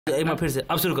एक बार फिर से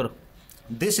अब शुरू करो.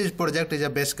 This is project is a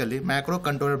basically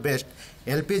microcontroller based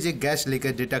LPG gas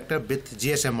leakage detector with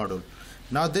GSM module.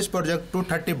 Now this project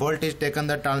 230 volt is taken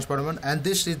the transformer, and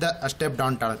this is the step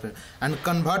down transformer and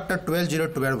convert the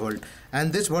 12 volt,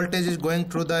 and this voltage is going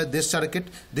through this circuit.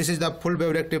 This is the full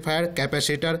wave rectifier,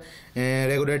 capacitor,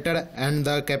 regulator, and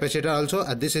the capacitor also.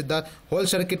 This is the whole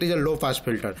circuit is a low pass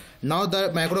filter. Now the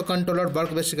microcontroller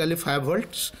work basically 5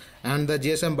 volts and the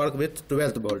GSM work with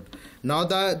 12 volt. Now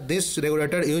this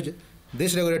regulator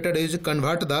is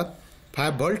convert the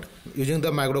 5 volt using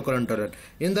the microcontroller.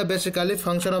 In the basically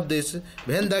function of this,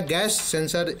 when the gas in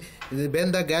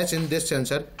this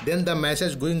sensor, then the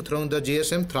message going through the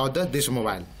GSM through this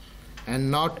mobile.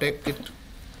 And now take it.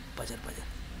 Buzzer.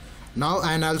 Now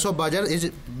and also buzzer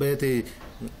is the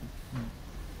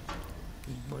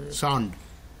sound.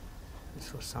 It's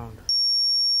for sound.